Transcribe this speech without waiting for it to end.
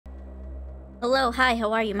Hello, hi,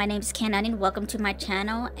 how are you? My name is Canon and welcome to my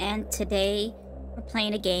channel, and today we're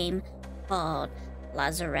playing a game called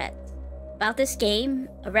Lazaret. About this game,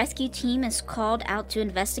 a rescue team is called out to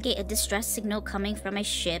investigate a distress signal coming from a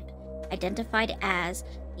ship identified as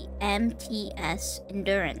the MTS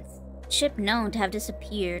Endurance, a ship known to have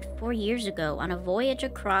disappeared 4 years ago on a voyage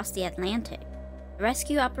across the Atlantic. The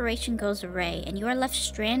rescue operation goes awry, and you are left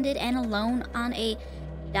stranded and alone on a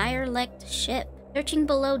derelict ship. Searching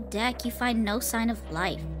below deck, you find no sign of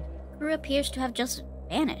life. The crew appears to have just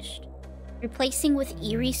vanished, replacing with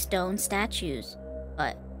eerie stone statues.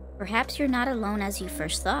 But perhaps you're not alone as you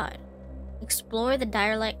first thought. Explore the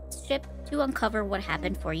derelict ship to uncover what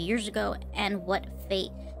happened 4 years ago and what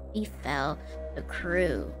fate befell the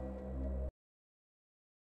crew.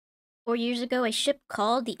 4 years ago, a ship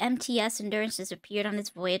called the MTS Endurance disappeared on its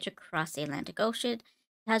voyage across the Atlantic Ocean. It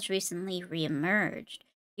has recently re-emerged.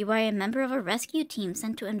 You are a member of a rescue team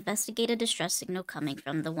sent to investigate a distress signal coming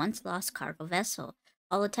from the once lost cargo vessel.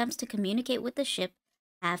 All attempts to communicate with the ship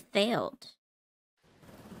have failed.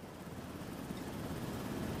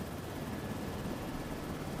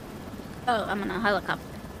 Oh, I'm on a helicopter.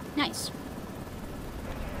 Nice.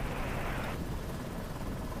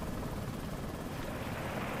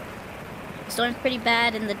 The storm's pretty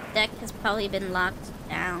bad and the deck has probably been locked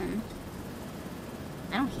down.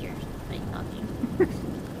 I don't hear anybody talking.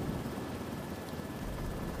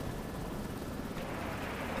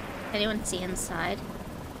 Anyone see inside?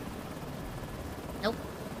 Nope.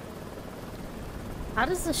 How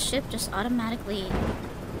does the ship just automatically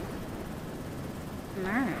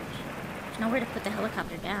emerge? There's nowhere to put the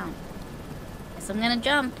helicopter down. Guess I'm gonna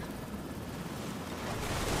jump.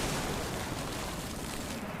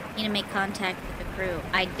 Need to make contact with the crew.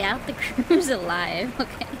 I doubt the crew's alive,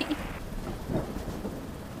 okay?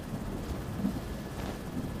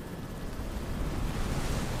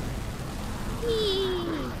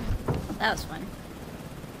 That was fun.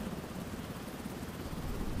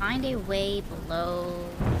 Find a way below.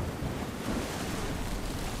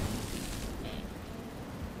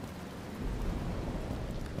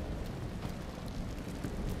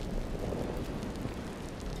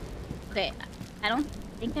 Okay, I don't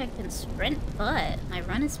think I can sprint, but my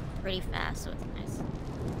run is pretty fast, so it's nice.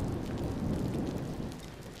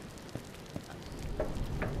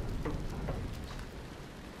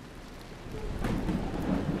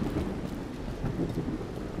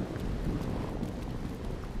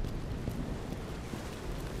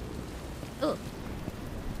 Ooh.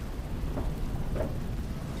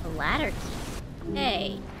 The ladder key.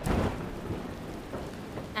 Hey.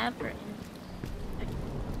 Aberrant.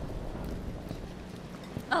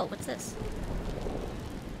 Oh, what's this?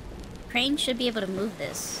 Crane should be able to move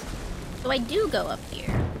this. So I do go up here.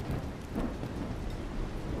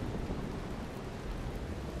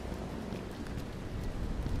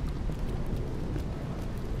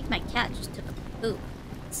 I think my cat just took a poop.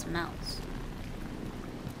 It smells.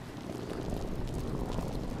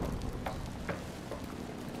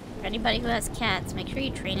 For anybody who has cats, make sure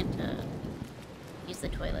you train it to use the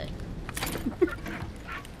toilet.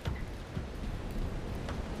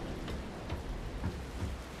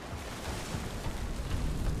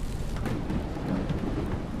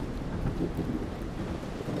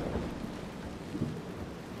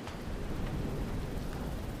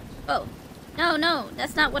 Oh. No,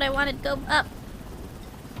 that's not what I wanted. Go up.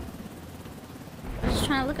 I was just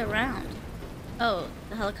trying to look around. Oh,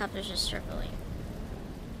 the helicopter's just circling.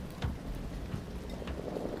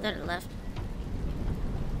 I thought it left.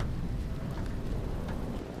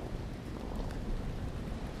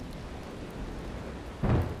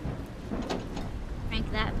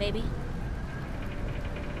 Crank that, baby.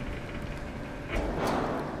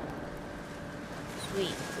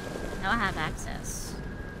 Sweet. Now I have access.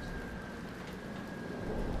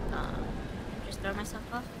 Just throw myself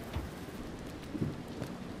off.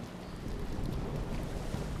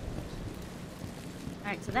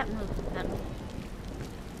 Alright, so that moved.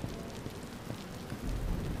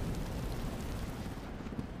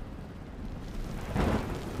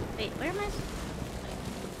 Wait, where am I? Wait,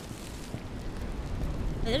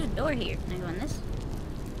 there's a door here. Can I go in this?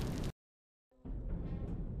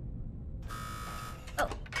 Oh.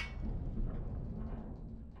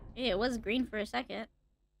 Yeah, it was green for a second.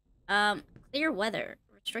 Clear weather.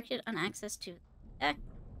 Restricted on access to deck.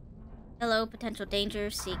 Hello, potential danger.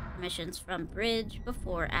 Seek permissions from bridge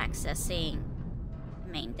before accessing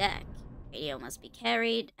main deck. Radio must be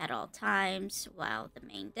carried at all times while on the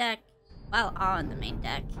main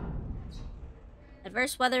deck.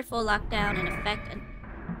 Adverse weather, full lockdown in effect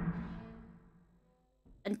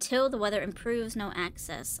until the weather improves. No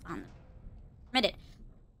access on permitted.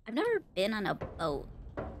 I've never been on a boat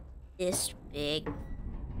this big.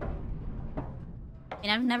 I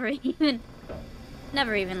mean, I've never even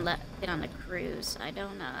been on a cruise. I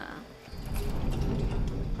don't, I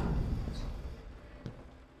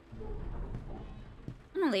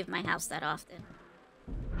don't leave my house that often.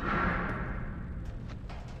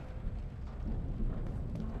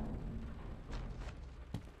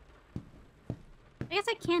 I guess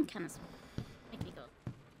I can kind of make me go.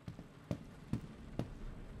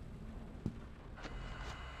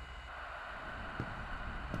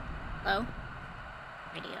 Hello?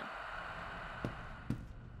 Radio.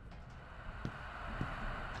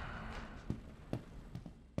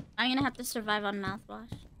 I'm gonna have to survive on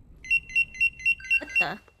mouthwash. What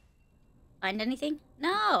the? Find anything?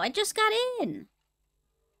 No, I just got in.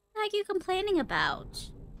 What are you complaining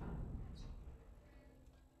about?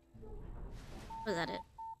 Was that it?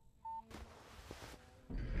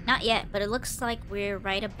 Not yet, but it looks like we're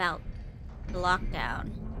right about the lockdown.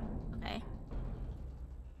 Okay.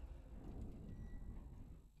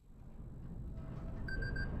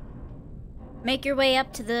 Make your way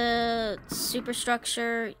up to the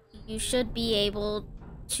superstructure. You should be able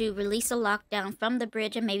to release a lockdown from the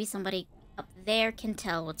bridge, and maybe somebody up there can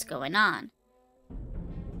tell what's going on.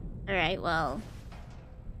 Alright, well.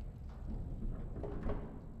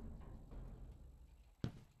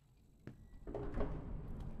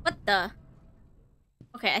 What the?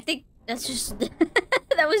 Okay, I think that's just...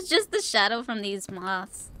 that was just the shadow from these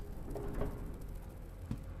moths.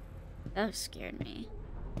 That scared me.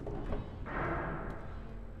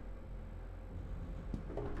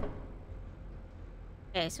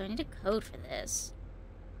 Okay, so I need a code for this.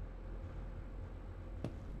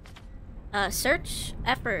 Search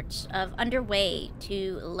efforts of underway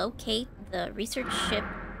to locate the research ship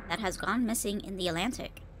that has gone missing in the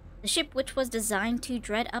Atlantic. The ship, which was designed to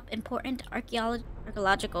dredge up important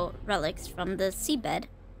archaeological relics from the seabed,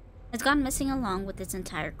 has gone missing along with its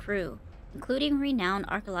entire crew, including renowned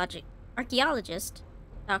archaeologist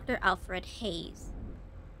Dr. Alfred Hayes.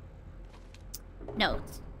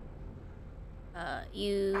 Notes.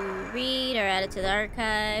 You read or add it to the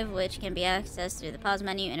archive, which can be accessed through the pause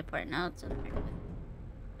menu and important notes.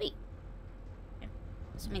 Wait. Okay.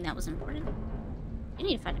 Assuming that was important. I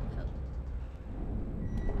need to find a code.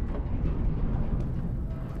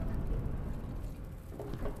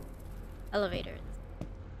 Elevators.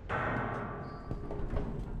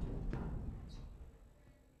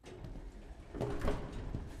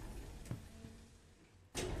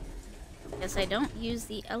 Guess I don't use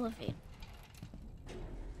the elevator.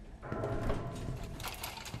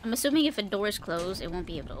 I'm assuming if a door is closed, it won't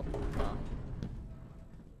be able to open the door.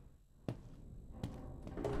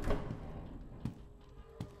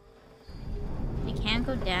 We can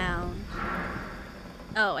go down.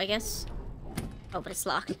 Oh, I guess... Oh, but it's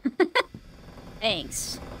locked.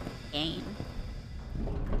 Thanks, game.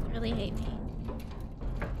 You really hate me.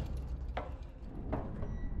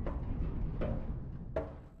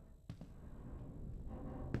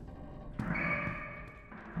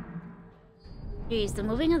 Jeez, the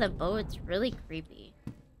moving of the boat's really creepy.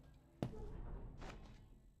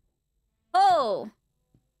 Oh!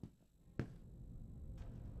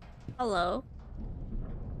 Hello?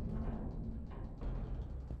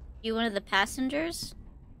 You one of the passengers?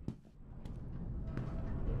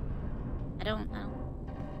 I don't know.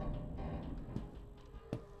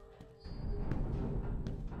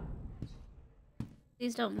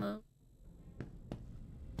 Please don't move.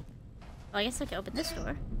 Oh, I guess I can open this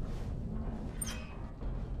door.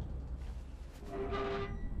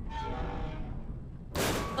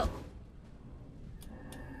 Oh.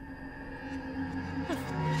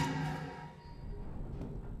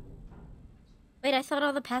 Wait, I thought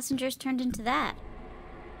all the passengers turned into that.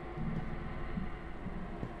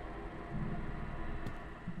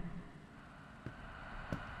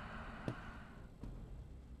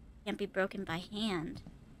 Can't be broken by hand.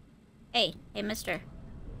 Hey, mister.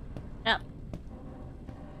 Get up.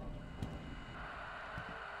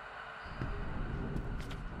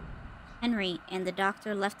 Henry and the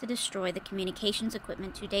doctor left to destroy the communications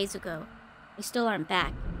equipment 2 days ago. They still aren't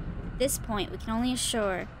back. At this point, we can only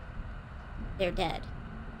assure they're dead.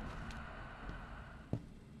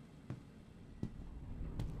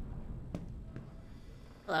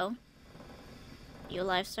 Hello? Are you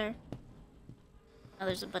alive, sir? Oh,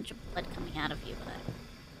 there's a bunch of blood coming out of you, but...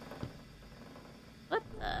 What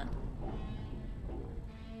the...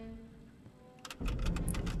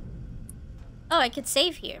 Oh, I could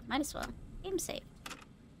save here. Might as well. Game saved.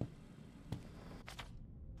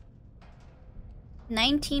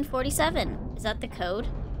 1947. Is that the code?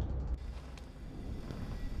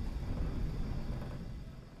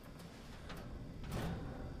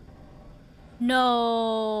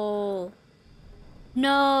 No.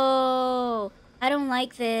 No. I don't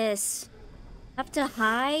like this. Have to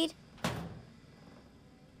hide?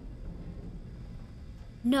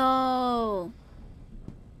 No.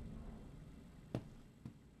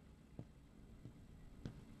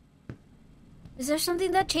 Is there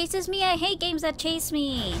something that chases me? I hate games that chase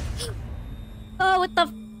me. Oh, what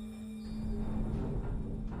the...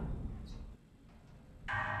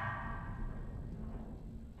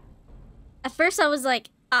 At first I was like,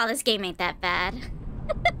 oh, this game ain't that bad.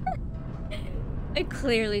 I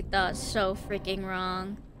clearly thought so freaking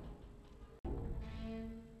wrong.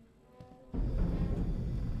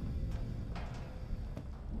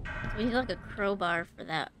 We need like a crowbar for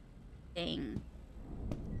that thing.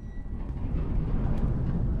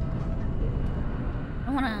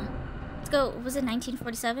 I wanna... Let's go. Was it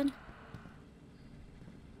 1947?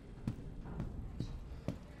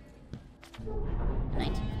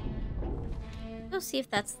 Go see if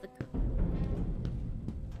that's the...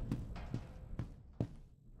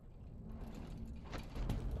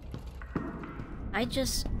 I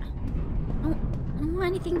don't want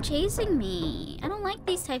anything chasing me. I don't like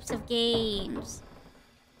these types of games.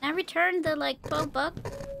 I returned the like $12.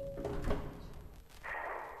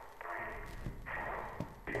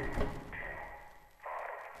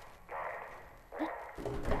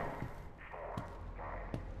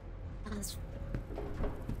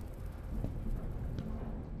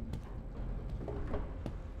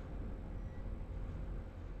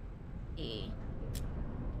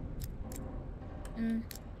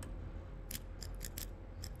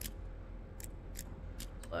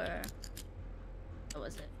 Or what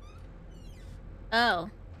was it? Oh.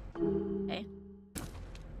 Okay.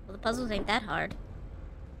 Well, the puzzles ain't that hard.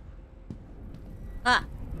 Ah.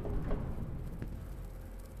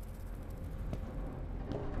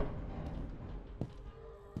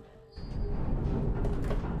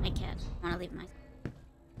 I can't. I want to leave my...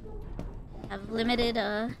 have limited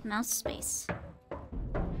mouse space.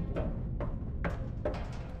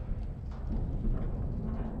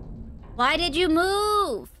 Why did you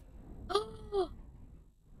move?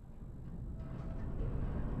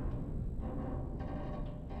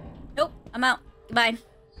 Nope, I'm out. Goodbye.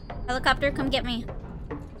 Helicopter, come get me.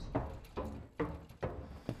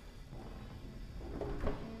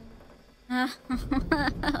 Why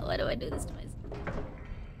do I do this to myself?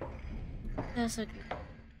 That's so cute.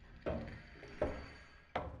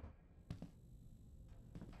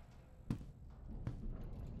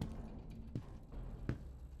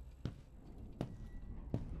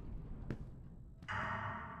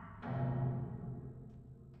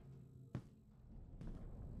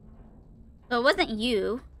 So it wasn't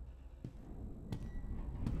you.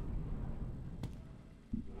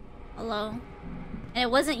 Hello? And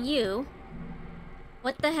it wasn't you.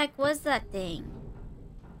 What the heck was that thing?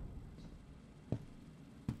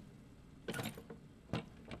 Did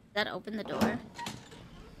that open the door?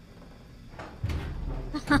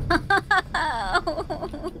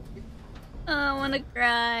 Oh, I wanna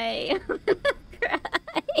cry. I wanna cry.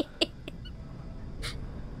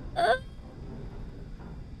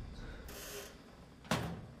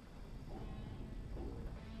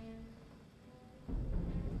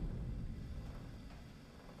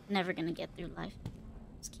 Never gonna get through life.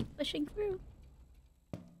 Just keep pushing through.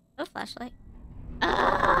 Oh, flashlight.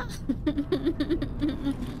 Ah!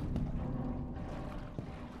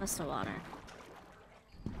 What's the water?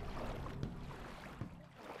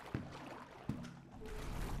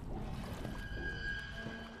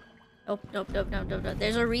 Nope, nope, nope, nope, nope, nope.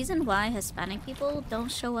 There's a reason why Hispanic people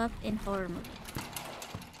don't show up in horror movies.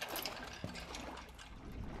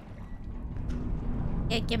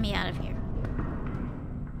 Get me out of here.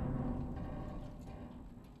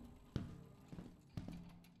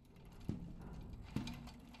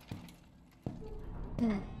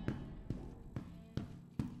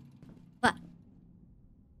 What?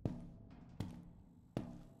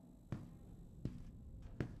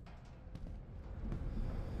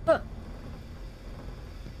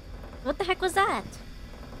 What the heck was that?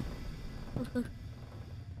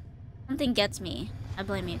 Something gets me. I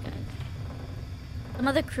blame you guys. Some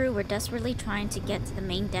other crew were desperately trying to get to the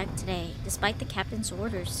main deck today, despite the captain's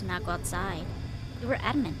orders to not go outside. They were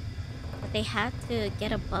adamant that they had to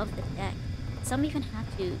get above the deck. Some even had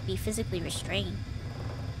to be physically restrained.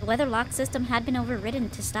 The weather lock system had been overridden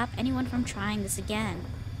to stop anyone from trying this again.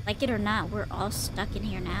 Like it or not, we're all stuck in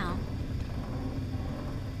here now.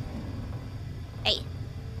 Hey,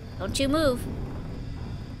 don't you move.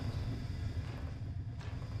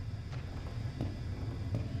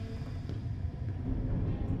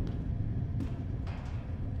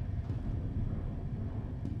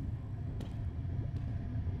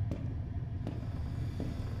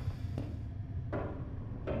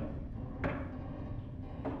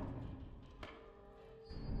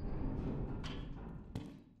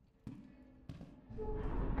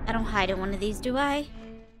 I don't hide in one of these, do I?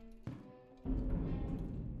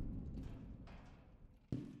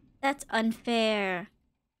 That's unfair.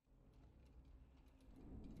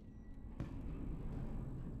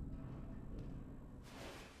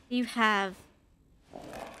 You have...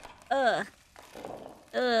 Ugh.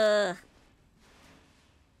 Ugh.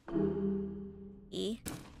 E.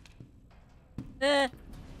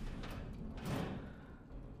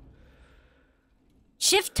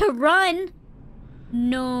 Shift to run?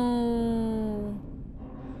 No.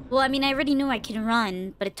 Well, I mean, I already knew I can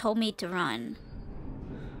run, but it told me to run.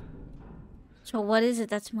 So what is it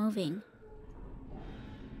that's moving?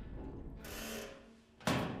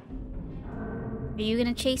 Are you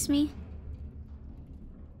gonna chase me?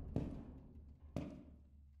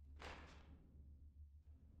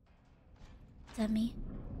 Is that me?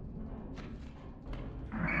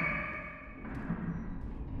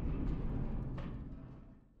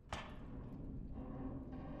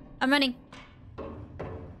 I'm running.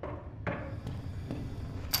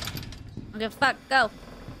 Okay, fuck, go.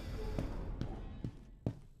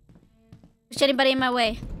 Push anybody in my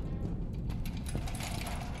way.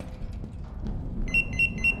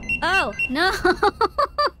 Oh, no!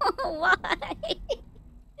 Why?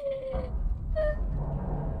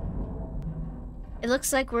 It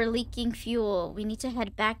looks like we're leaking fuel. We need to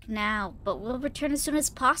head back now, but we'll return as soon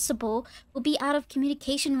as possible. We'll be out of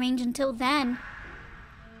communication range until then.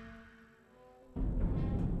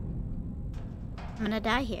 I'm gonna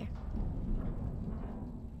die here.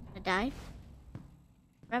 I'm gonna die?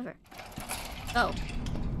 Forever. Go.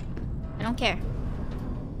 I don't care.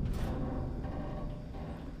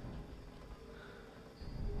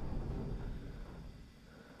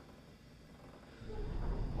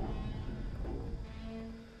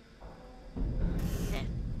 Okay.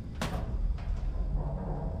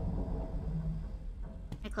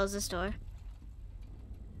 I close this door.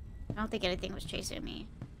 I don't think anything was chasing me,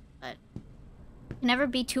 but can never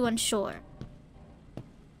be too unsure.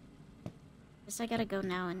 Guess I gotta go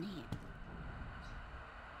now in here.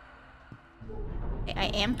 I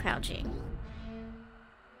am crouching.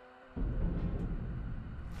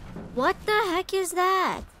 What the heck is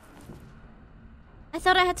that? I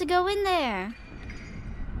thought I had to go in there.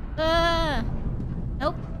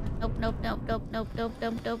 Nope. Nope, nope, nope, nope, nope, nope,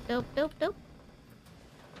 nope, nope, nope, nope, nope.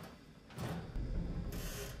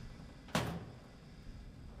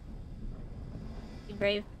 Be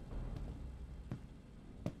brave.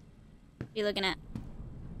 What are you looking at?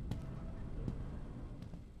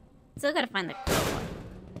 Still gotta find the girl.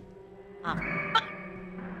 Oh.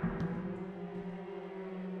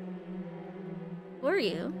 Who are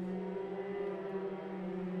you?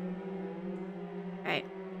 Alright.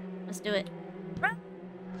 Let's do it. Run!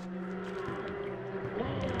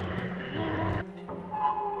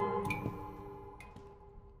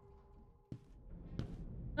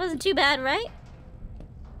 Wasn't too bad, right?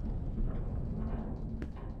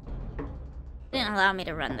 Didn't allow me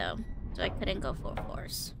to run though, so I couldn't go full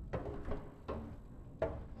force.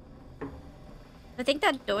 I think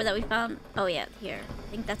that door that we found... Oh yeah, here.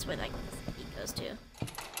 I think that's where like the key goes to.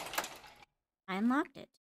 I unlocked it.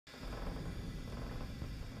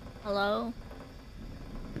 Hello?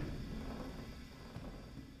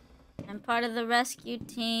 I'm part of the rescue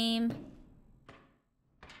team.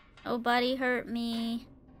 Nobody hurt me.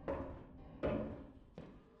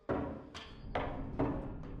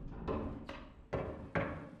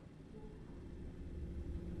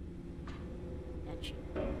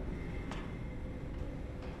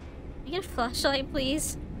 Can I get a flashlight,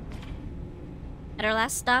 please? At our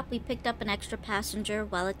last stop, we picked up an extra passenger.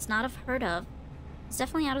 While it's not unheard of, it's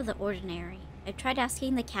definitely out of the ordinary. I've tried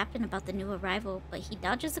asking the captain about the new arrival, but he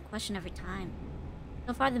dodges the question every time.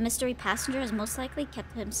 So far, the mystery passenger has most likely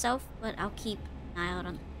kept to himself, but I'll keep an eye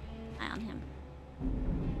on him.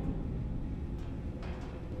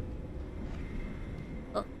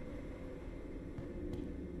 Oh.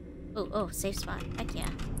 Oh, safe spot. Heck yeah.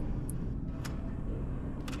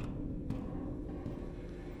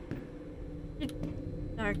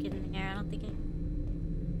 Dark in there. I don't think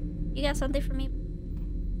You got something for me?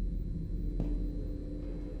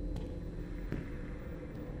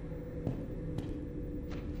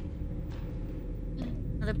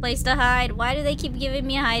 Another place to hide. Why do they keep giving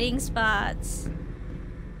me hiding spots?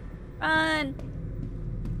 Run!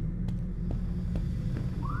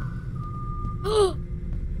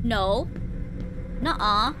 No.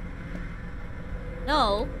 Nuh-uh.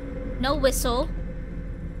 No. No whistle.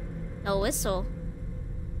 No whistle.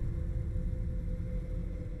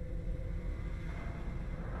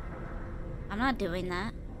 I'm not doing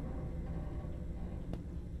that.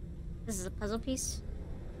 This is a puzzle piece.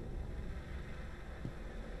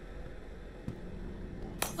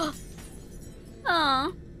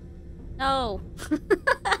 No.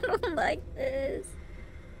 I don't like this.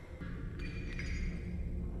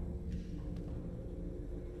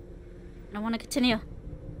 I want to continue.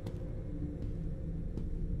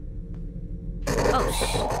 Oh,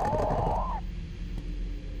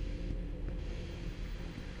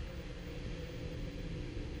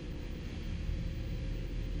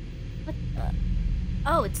 what the?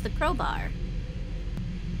 Oh, it's the crowbar.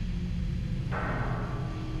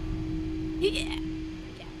 Yeah.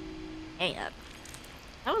 Hey,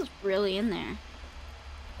 that was really in there.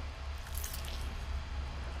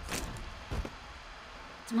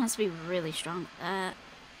 It must be really strong for that.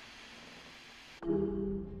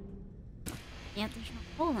 Yeah, there's no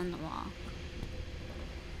hole in the wall.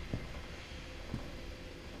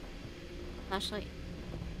 Flashlight.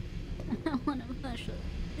 I don't want a flashlight.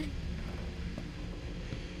 I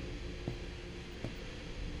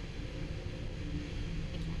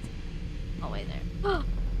can't see. Oh, wait there.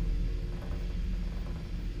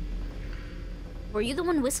 Were you the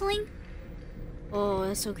one whistling? Oh,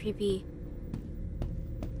 that's so creepy.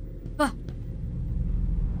 Ah.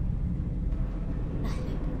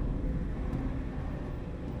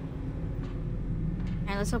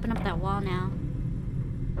 Alright, let's open up that wall now.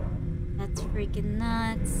 That's freaking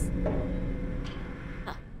nuts.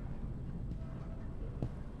 Ah.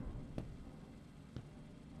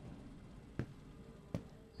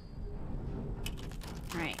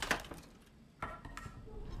 Alright.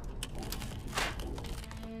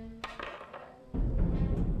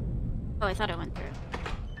 Oh, I thought I went through.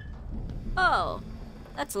 Oh,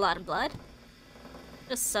 that's a lot of blood.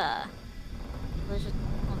 Let's just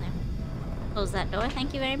hold there. Close that door,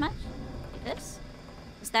 thank you very much. Like this.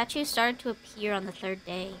 The statues started to appear on the third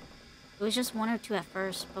day. It was just one or two at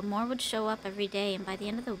first, but more would show up every day, and by the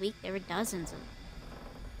end of the week, there were dozens of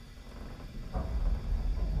them.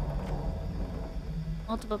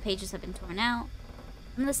 Multiple pages have been torn out.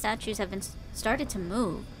 Some of the statues have been started to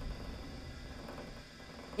move.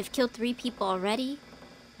 They've killed 3 people already.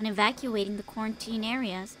 When evacuating the quarantine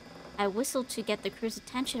areas, I whistled to get the crew's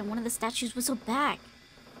attention, and one of the statues whistled back.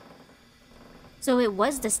 So it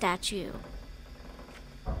was the statue.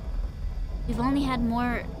 We've only had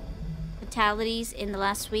more fatalities in the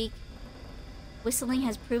last week. Whistling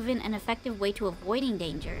has proven an effective way to avoiding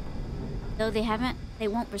danger. Though they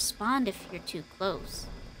won't respond if you're too close.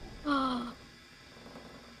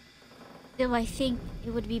 Still, I think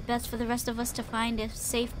it would be best for the rest of us to find a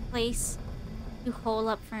safe place to hole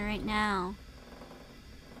up for right now.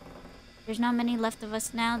 There's not many left of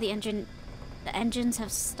us now. The engines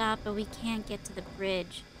have stopped, but we can't get to the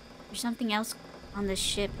bridge. There's something else on the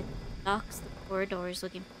ship. It docks the corridors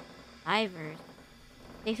looking for divers.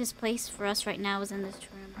 The safest place for us right now is in this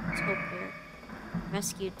room. Let's hope we're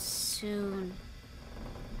rescued soon.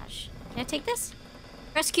 Gosh. Can I take this?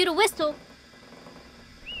 Rescue to whistle!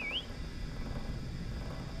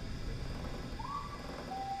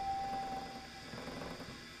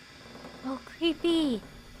 Oh, creepy!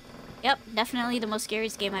 Yep, definitely the most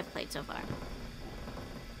scariest game I've played so far.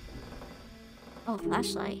 Oh,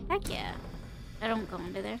 flashlight. Heck yeah. I don't go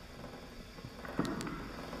into there.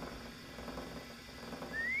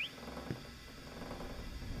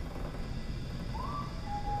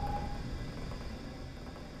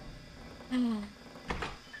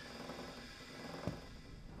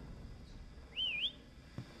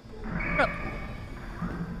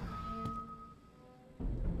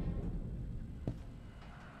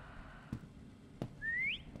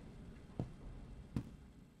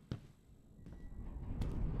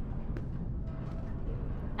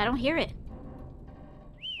 I don't hear it.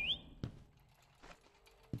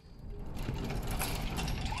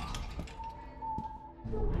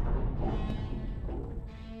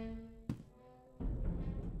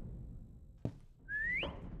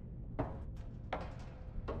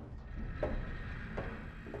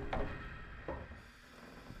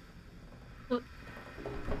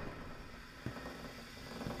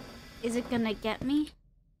 Is it gonna get me?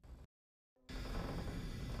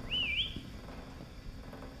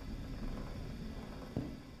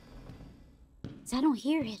 I don't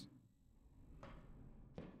hear it.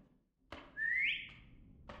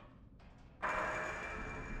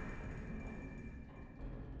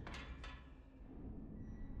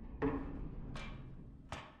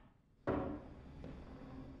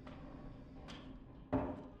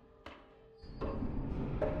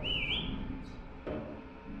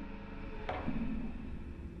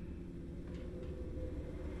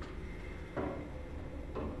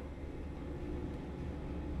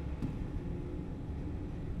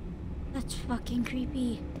 That's fucking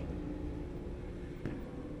creepy.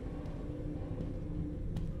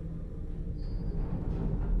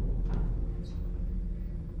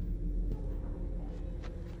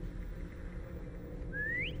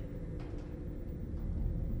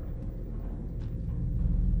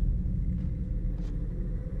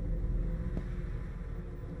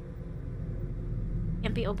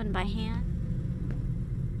 Can't be opened by hand.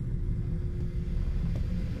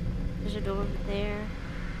 There's a door over there.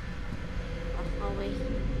 A hallway here.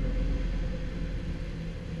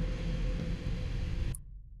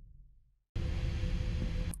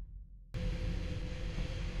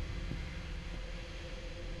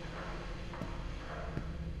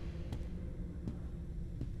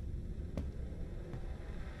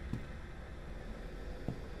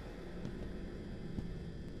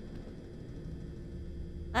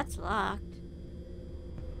 That's locked.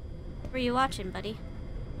 What were you watching, buddy?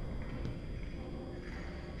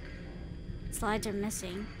 Slides are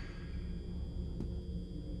missing.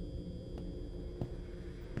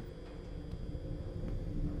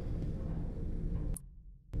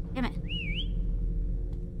 Damn it.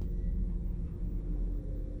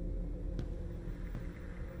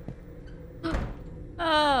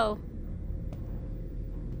 Oh.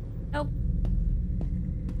 Nope.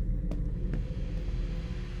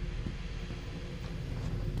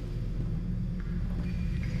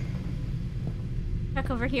 Check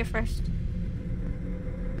over here first.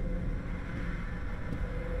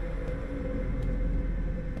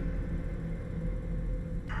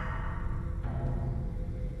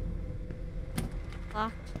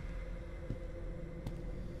 Locked.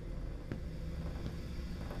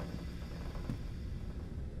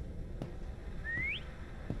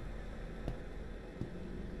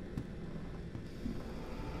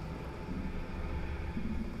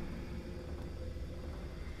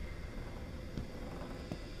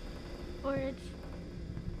 Storage.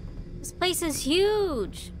 This place is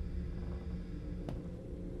huge.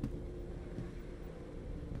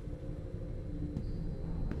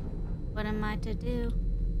 What am I to do?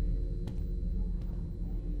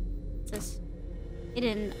 What's this?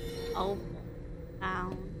 Hidden opal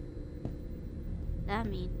found. What does that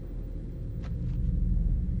mean?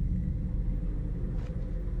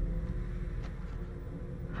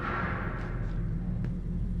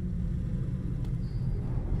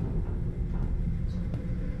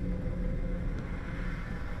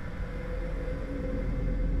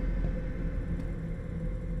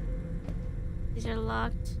 These are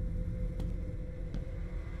locked.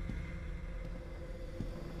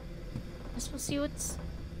 Guess we'll see what's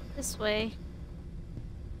this way.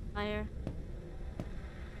 Fire.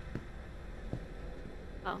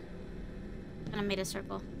 Oh. Kinda made a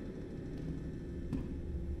circle.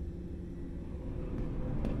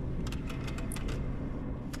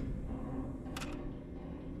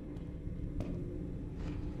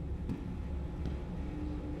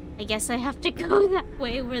 I guess I have to go that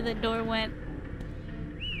way where the door went.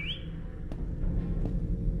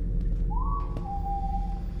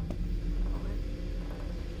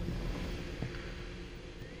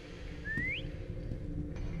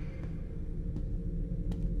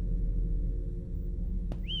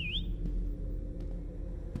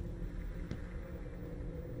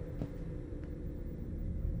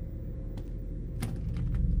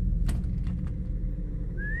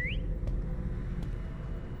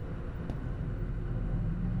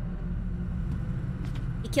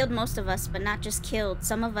 Killed most of us, but not just killed.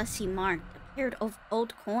 Some of us he marked. A pair of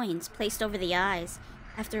old coins placed over the eyes.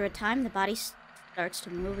 After a time, the body starts to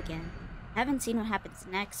move again. I haven't seen what happens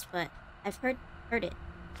next, but I've heard it.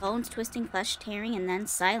 Bones twisting, flesh tearing, and then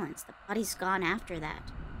silence. The body's gone after that.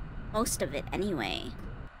 Most of it, anyway.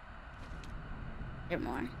 There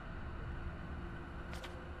more.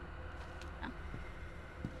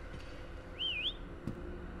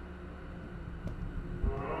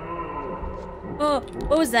 Oh,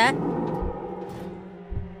 what was that?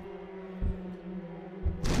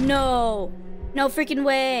 No. No freaking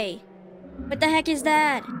way. What the heck is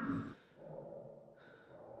that?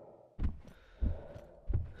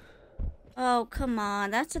 Oh, come on.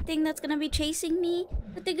 That's the thing that's gonna be chasing me?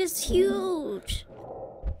 The thing is huge.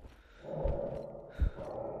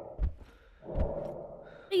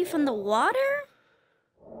 Are you from the water?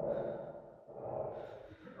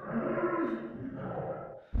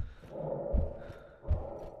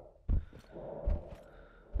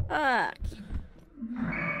 Fuck.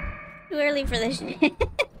 Too early for this shit. I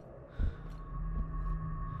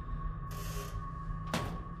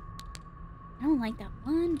don't like that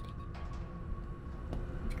one bit.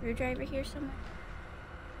 Screwdriver here somewhere.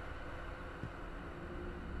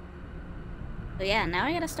 So yeah, now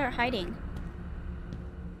I gotta start hiding.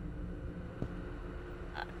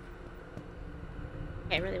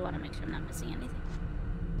 Okay, I really want to make sure I'm not missing anything.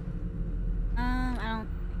 I don't...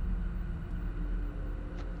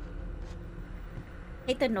 I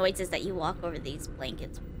hate the noises that you walk over these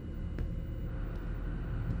blankets.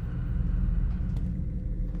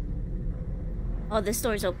 Oh, this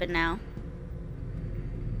door's open now.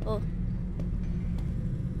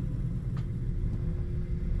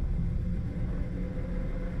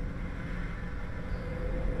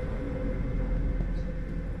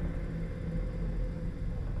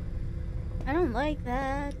 I don't like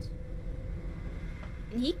that.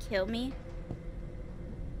 Can he kill me?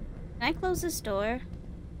 Can I close this door?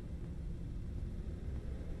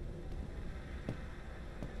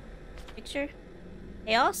 Picture?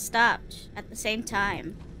 They all stopped at the same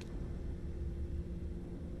time.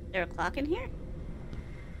 Is there a clock in here?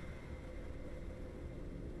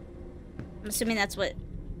 I'm assuming that's what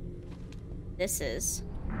this is.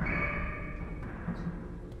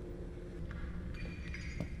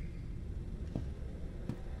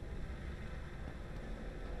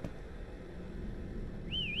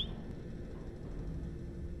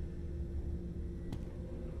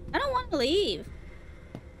 I don't want to leave.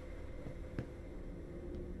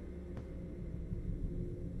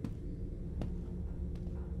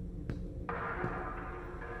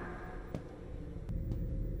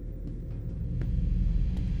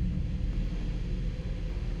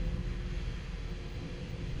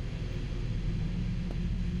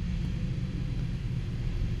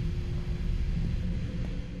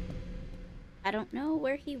 I don't know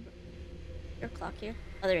where he... Your clock here?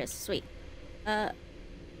 Oh, there is. Sweet.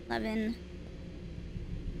 11...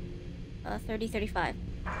 30, 35.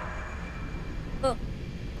 Oh!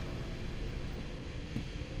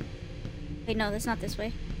 Wait, no, that's not this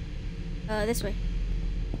way. This way.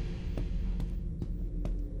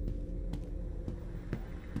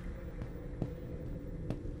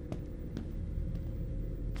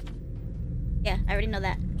 Yeah, I already know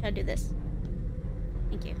that. Try to do this.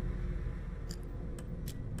 Thank you.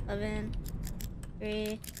 11,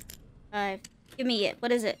 3, 5. Give me it.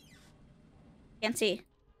 What is it? Can't see.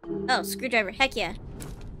 Oh, screwdriver. Heck yeah.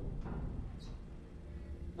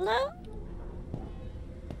 Hello?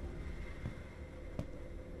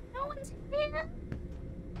 No one's here.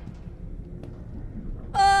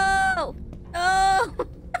 Oh! Oh!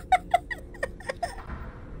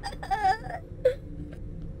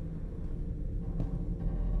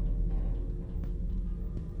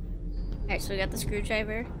 Alright, so we got the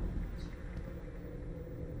screwdriver.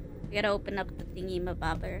 We gotta open up the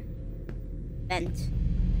thingy-mabobber. Vent.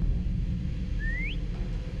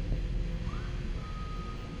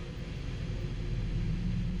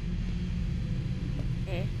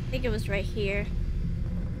 Okay, I think it was right here.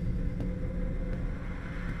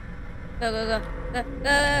 Go, go, go. Go,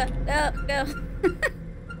 go, go,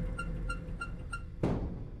 go.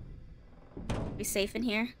 Be safe in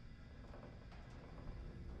here.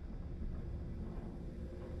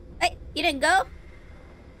 Hey, you didn't go?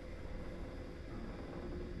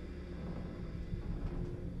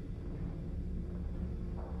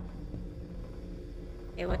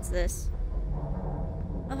 Okay, what's this?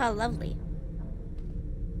 Oh, how lovely.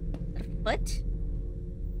 A foot?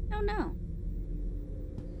 Oh no.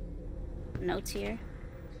 Notes here.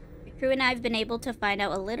 The crew and I have been able to find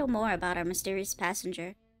out a little more about our mysterious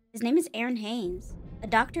passenger. His name is Aaron Haynes, a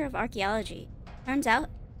doctor of archaeology. Turns out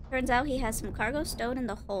he has some cargo stowed in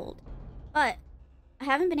the hold. But I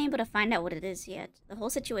haven't been able to find out what it is yet. The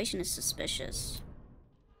whole situation is suspicious.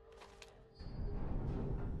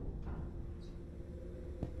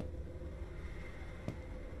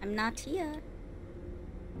 I'm not here.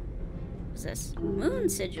 What's this? Moon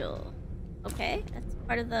sigil. Okay, that's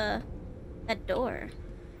part of that door.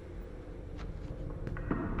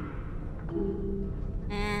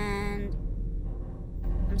 And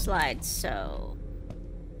some slides, so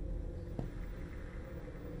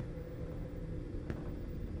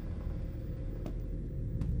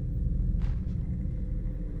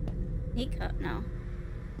he could no.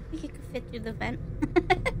 I think he could fit through the vent.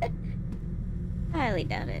 I highly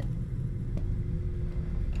doubt it.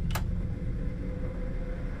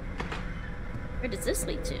 Where does this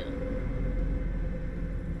lead to?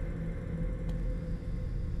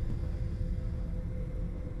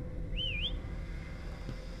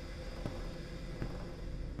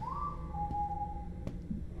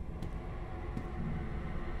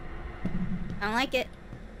 I don't like it.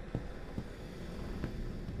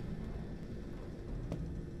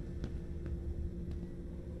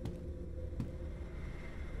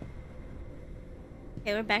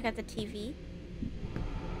 Okay, we're back at the TV.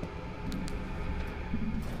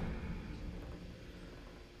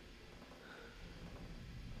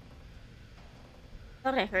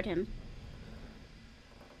 Thought I heard him.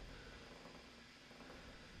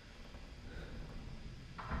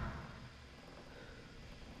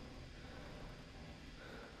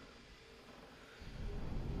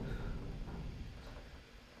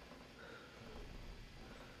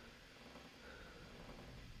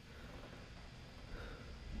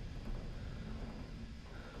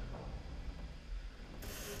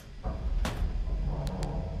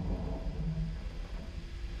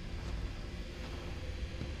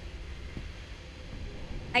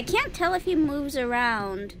 I can't tell if he moves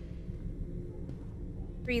around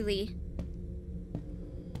freely.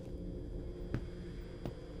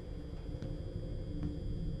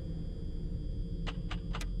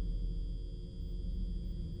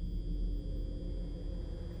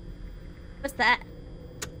 What's that?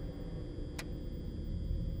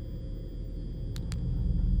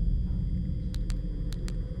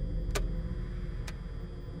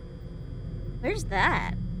 Where's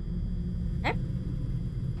that? There?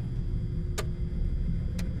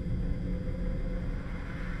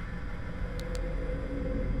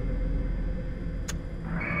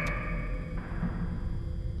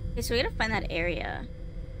 Okay, so we gotta find that area.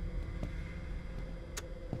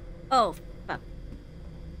 Oh, fuck.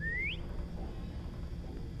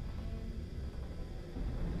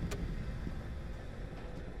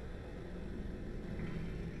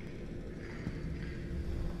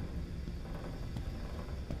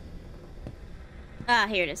 Ah,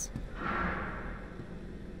 here it is.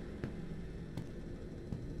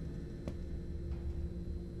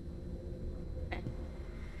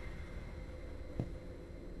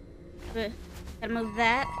 Okay. Gotta move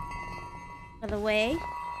that out of the way.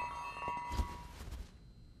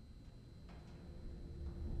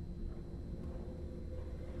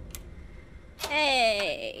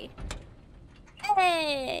 Hey!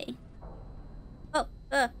 Hey! Oh,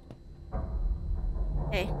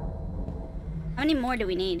 okay. How many more do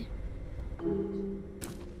we need?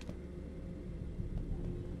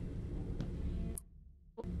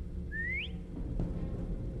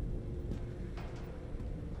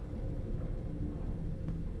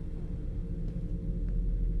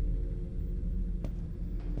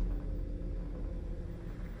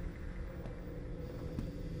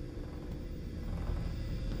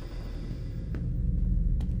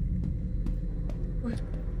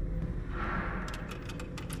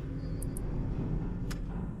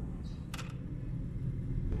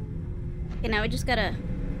 Okay, now we just gotta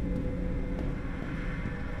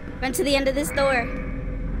run to the end of this door.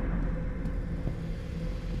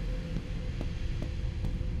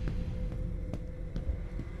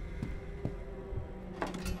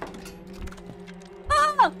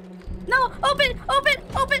 Oh! No! Open! Open!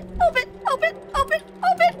 Open! Open! Open! Open!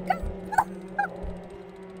 Open!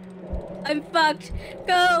 I'm fucked.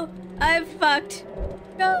 Go! I'm fucked.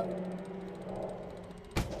 Go!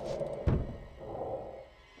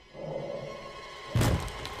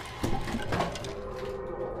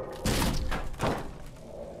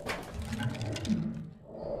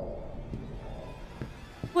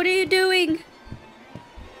 What are you doing?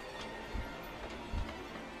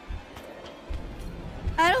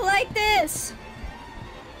 I don't like this.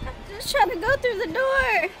 I'm just trying to go through the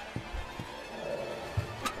door.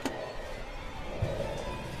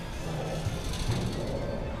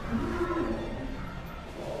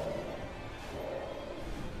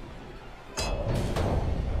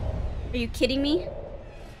 Are you kidding me?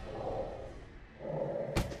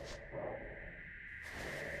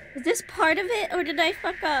 Is this part of it, or did I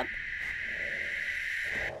fuck up?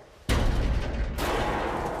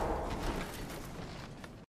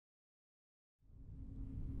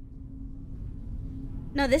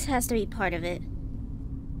 No, this has to be part of it.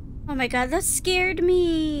 Oh my god, that scared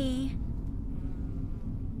me.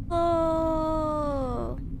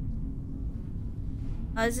 Oh.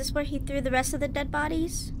 Oh, is this where he threw the rest of the dead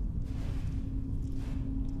bodies?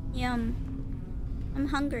 Yum. I'm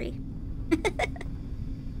hungry.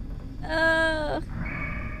 Oh.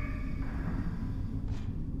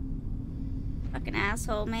 Fucking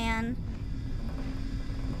asshole, man.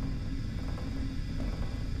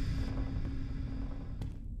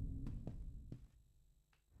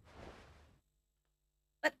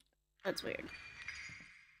 What? That's weird.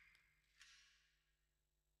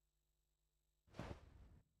 I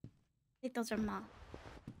think those are moths.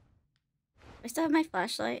 I still have my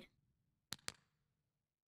flashlight.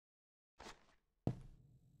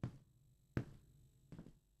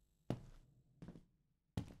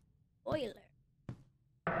 Boiler.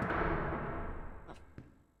 Oh.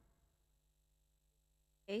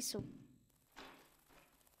 Okay, so...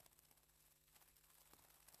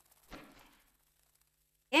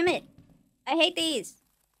 Damn it! I hate these!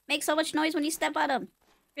 Make so much noise when you step on them.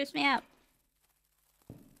 Creeps me out.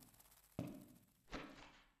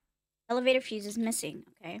 Elevator fuse is missing,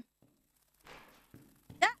 okay.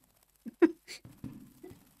 Ah!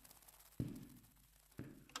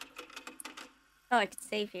 Oh, I could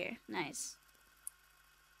save here. Nice.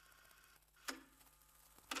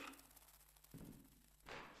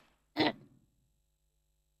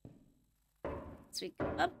 So we go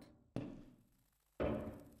up.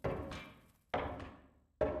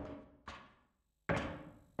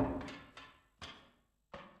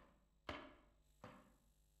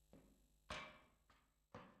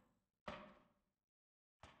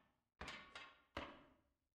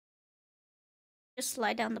 Just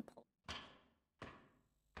slide down the pole.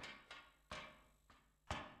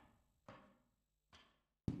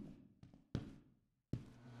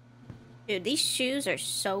 Dude, these shoes are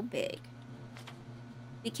so big.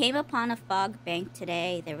 We came upon a fog bank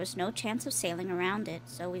today. There was no chance of sailing around it,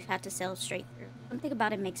 so we've had to sail straight through. Something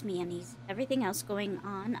about it makes me uneasy. Everything else going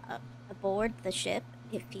on aboard the ship,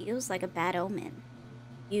 it feels like a bad omen.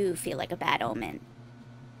 You feel like a bad omen.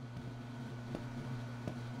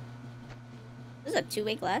 This is a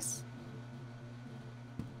two-way glass.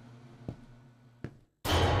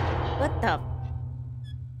 What the?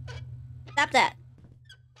 Stop that.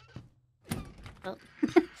 Oh,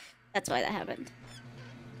 that's why that happened.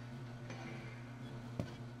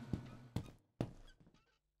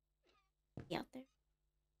 Out there.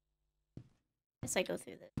 Guess I go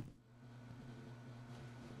through this.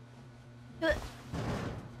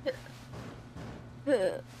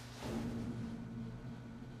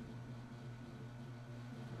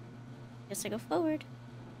 Guess I go forward.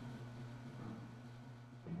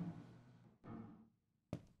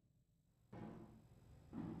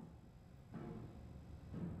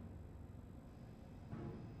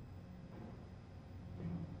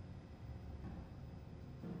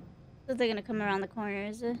 So they're gonna come around the corner,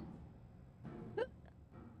 is it?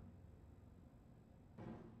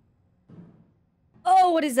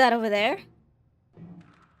 Oh, what is that over there?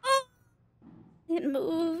 Oh! It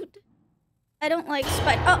moved. I don't like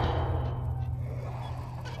spider. Oh!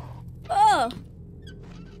 Oh!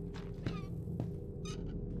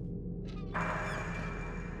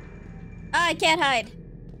 I can't hide.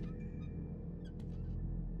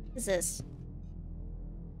 What is this?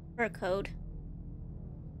 For a code.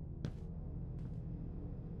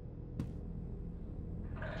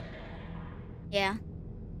 Yeah.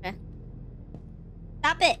 Okay.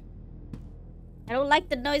 Stop it! I don't like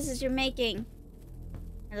the noises you're making.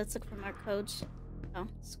 Right, let's look for more codes. Oh.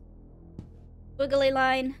 Squiggly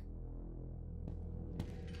line.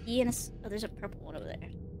 E and a... Oh, there's a purple one over there.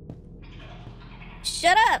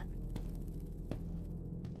 Shut up!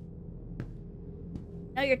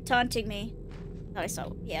 No, you're taunting me. Oh, I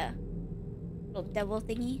saw... Yeah. Little devil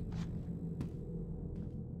thingy.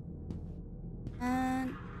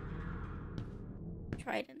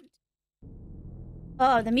 Trident.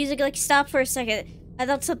 Oh, the music like stopped for a second. I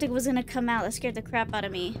thought something was gonna come out. That scared the crap out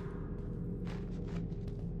of me.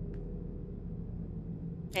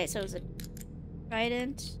 Okay, so it was a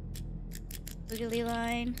trident, wiggly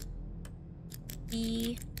line,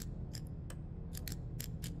 E.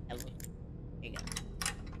 There you go.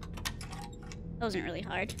 That wasn't really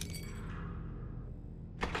hard.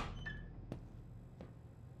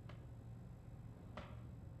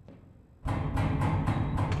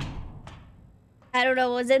 I don't know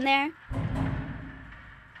what was in there.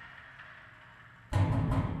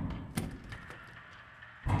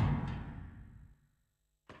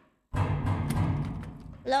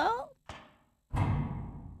 Hello?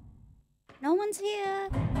 No one's here.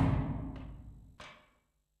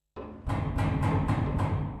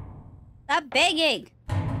 Stop begging.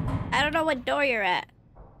 I don't know what door you're at.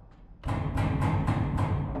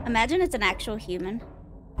 Imagine it's an actual human.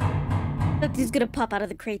 Something's gonna pop out of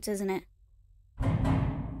the crates, isn't it?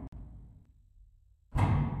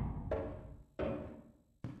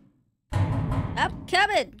 Stop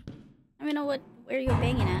coming! I don't know where you're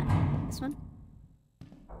banging at. This one?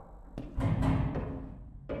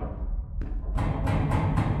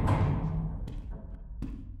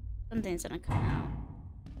 Something's gonna come out.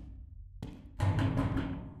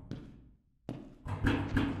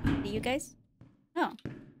 See you guys? Oh.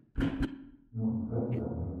 No, thank you,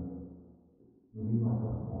 Emily. You leave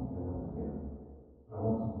myself won't stay up together. I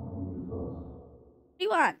want something from you first. What do you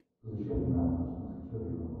want? There's a shipping manifest in the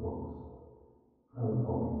security room above us. Grab a copy and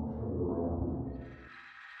I'll show you the way out.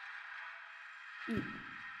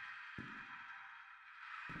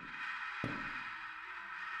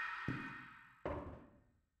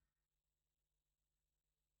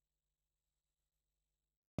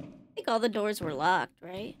 I think all the doors were locked,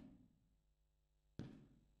 right?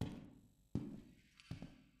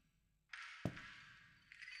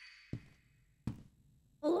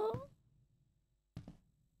 Hello?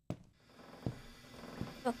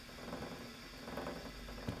 Oh.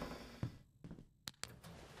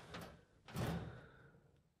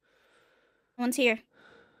 Someone's here.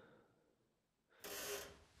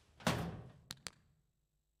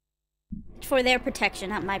 For their protection,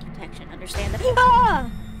 not my protection. Understand that? Ah!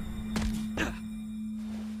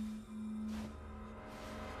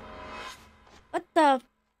 What the?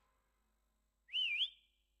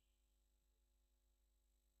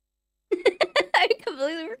 I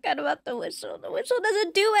completely forgot about the whistle. The whistle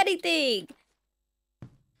doesn't do anything.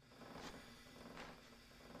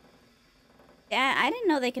 Yeah, I didn't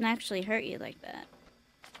know they can actually hurt you like that.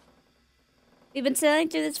 We've been sailing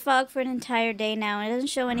through this fog for an entire day now, and it doesn't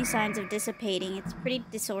show any signs of dissipating. It's pretty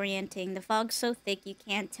disorienting. The fog's so thick you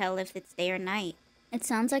can't tell if it's day or night. It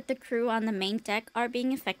sounds like the crew on the main deck are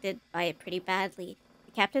being affected by it pretty badly.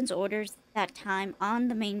 The captain's orders that time on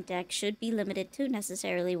the main deck should be limited to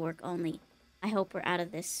necessarily work only. I hope we're out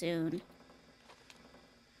of this soon.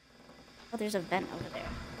 Oh, there's a vent over there.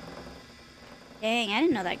 Dang, I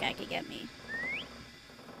didn't know that guy could get me.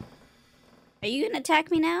 Are you gonna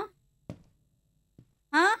attack me now?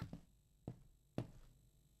 Huh?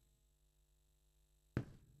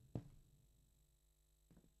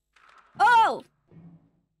 Oh!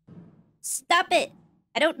 Stop it!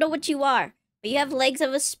 I don't know what you are, but you have legs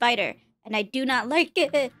of a spider, and I do not like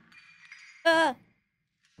it.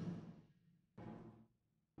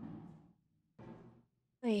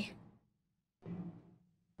 Wait.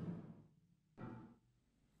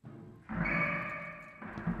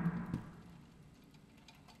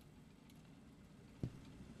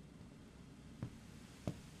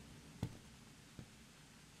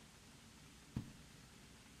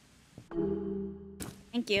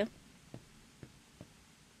 Thank you.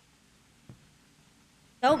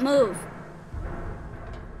 Don't move.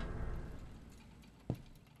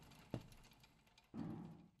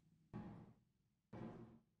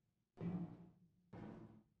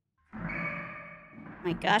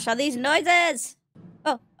 My gosh, all these noises!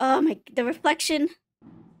 Oh my, the reflection.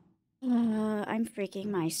 I'm freaking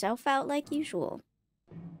myself out like usual.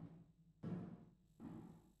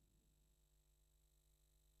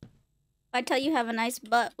 If I tell you have a nice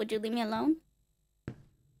butt, would you leave me alone?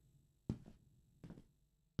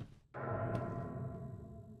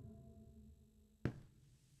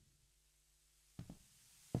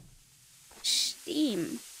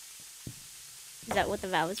 Steam. Is that what the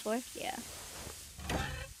valve is for? Yeah.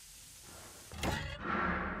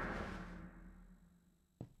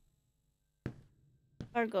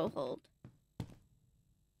 Cargo hold.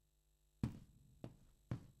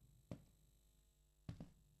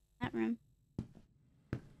 That room.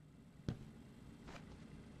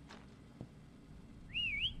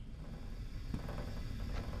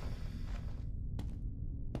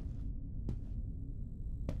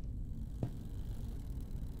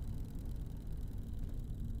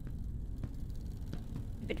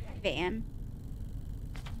 Stupid fan.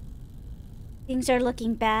 Things are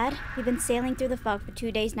looking bad. We've been sailing through the fog for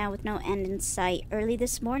 2 days now with no end in sight. Early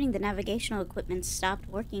this morning, the navigational equipment stopped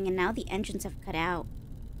working, and now the engines have cut out.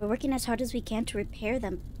 We're working as hard as we can to repair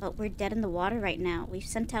them, but we're dead in the water right now. We've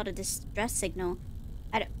sent out a distress signal.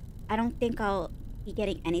 I don't think I'll be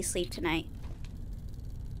getting any sleep tonight.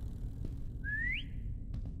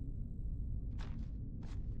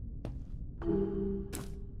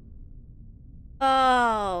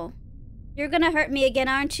 Oh, you're gonna hurt me again,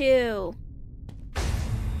 aren't you?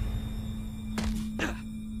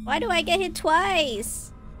 Why do I get hit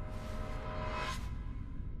twice?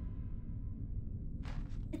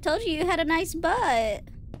 I told you you had a nice butt.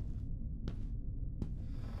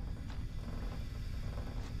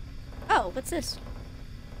 Oh, what's this?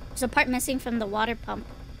 There's a part missing from the water pump.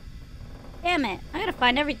 Damn it, I gotta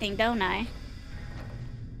find everything, don't I?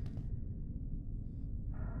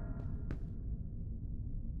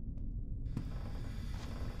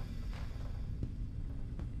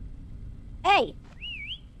 Hey!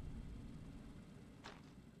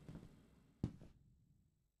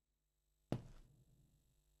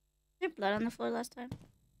 Was there blood on the floor last time?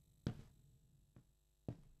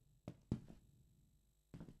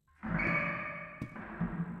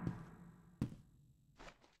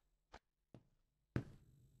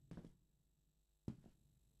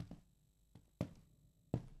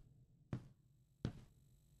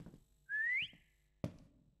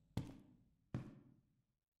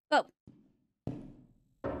 Go!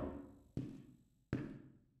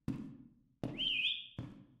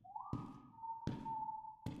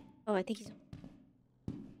 Oh, I think he's...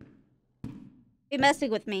 Be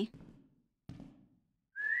messing with me.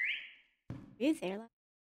 Are you there?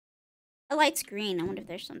 The light's green. I wonder if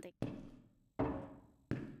there's something.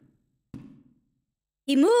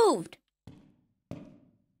 He moved!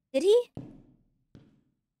 Did he?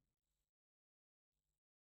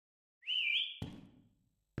 I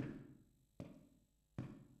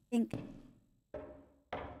think...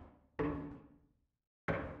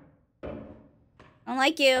 I don't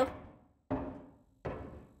like you.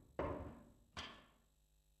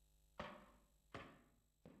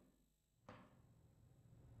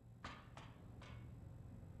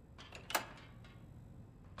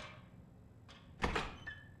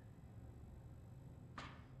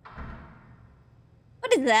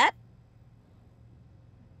 What is that?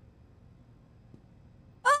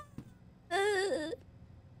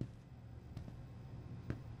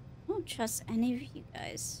 trust any of you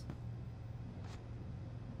guys.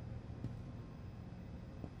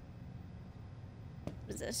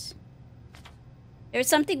 What is this? There was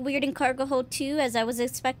something weird in cargo hold too. As I was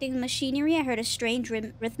inspecting the machinery, I heard a strange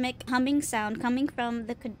rhythmic humming sound coming from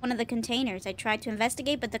one of the containers. I tried to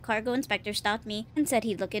investigate, but the cargo inspector stopped me and said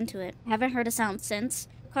he'd look into it. I haven't heard a sound since.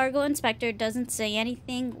 The cargo inspector doesn't say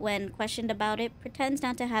anything when questioned about it, pretends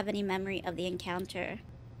not to have any memory of the encounter.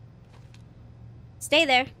 Stay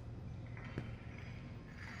there.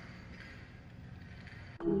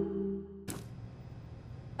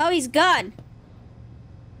 Oh, he's gone.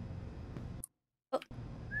 Oh.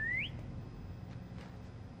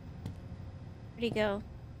 Where'd he go?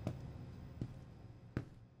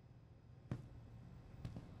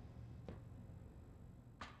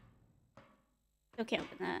 Still can't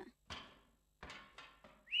open that.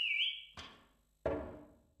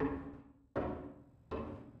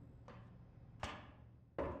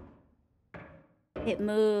 It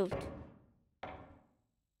moved.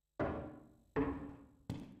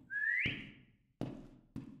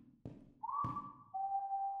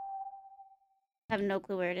 I have no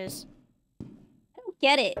clue where it is. I don't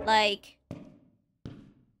get it, like...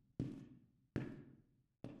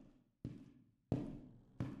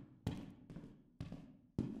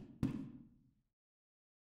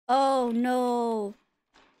 Oh, no.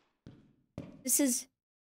 This is...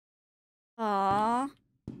 Aww.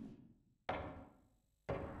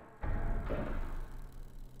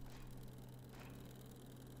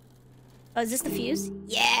 Oh, is this the fuse?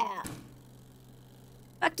 Yeah!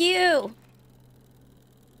 Fuck you!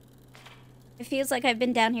 It feels like I've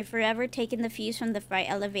been down here forever. Taking the fuse from the freight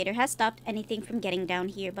elevator has stopped anything from getting down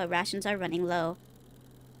here, but rations are running low.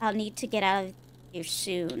 I'll need to get out of here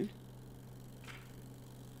soon.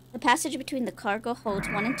 The passage between the cargo holds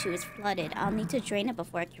 1 and 2 is flooded. I'll need to drain it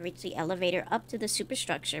before I can reach the elevator up to the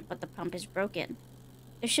superstructure, but the pump is broken.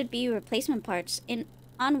 There should be replacement parts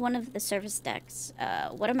on one of the service decks.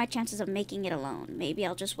 What are my chances of making it alone? Maybe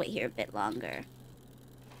I'll just wait here a bit longer.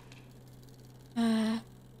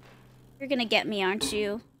 You're gonna get me, aren't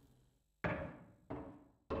you?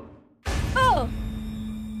 Oh!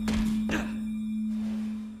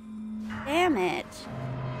 Damn it.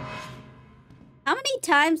 How many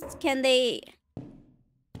times can they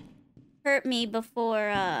hurt me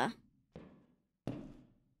before, I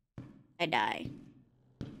die?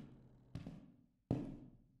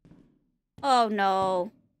 Oh,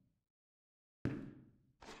 no.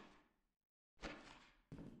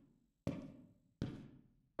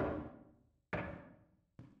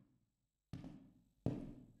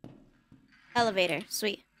 Elevator.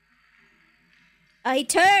 Sweet. He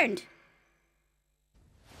turned!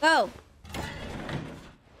 Go!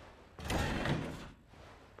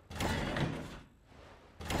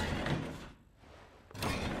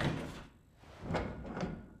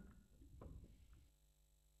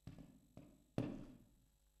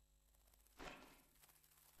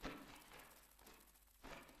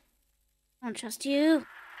 I don't trust you.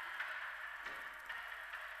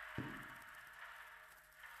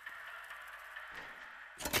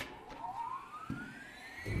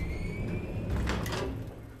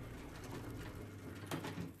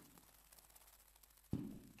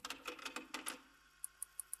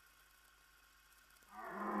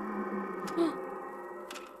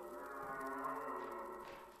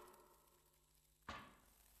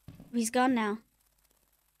 He's gone now.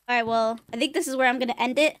 Alright, well, I think this is where I'm gonna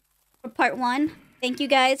end it for part 1. Thank you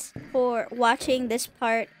guys for watching this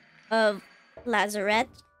part of Lazaret.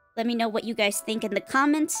 Let me know what you guys think in the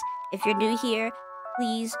comments. If you're new here,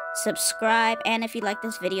 please subscribe. And if you like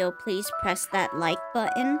this video, please press that like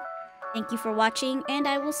button. Thank you for watching, and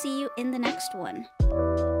I will see you in the next one.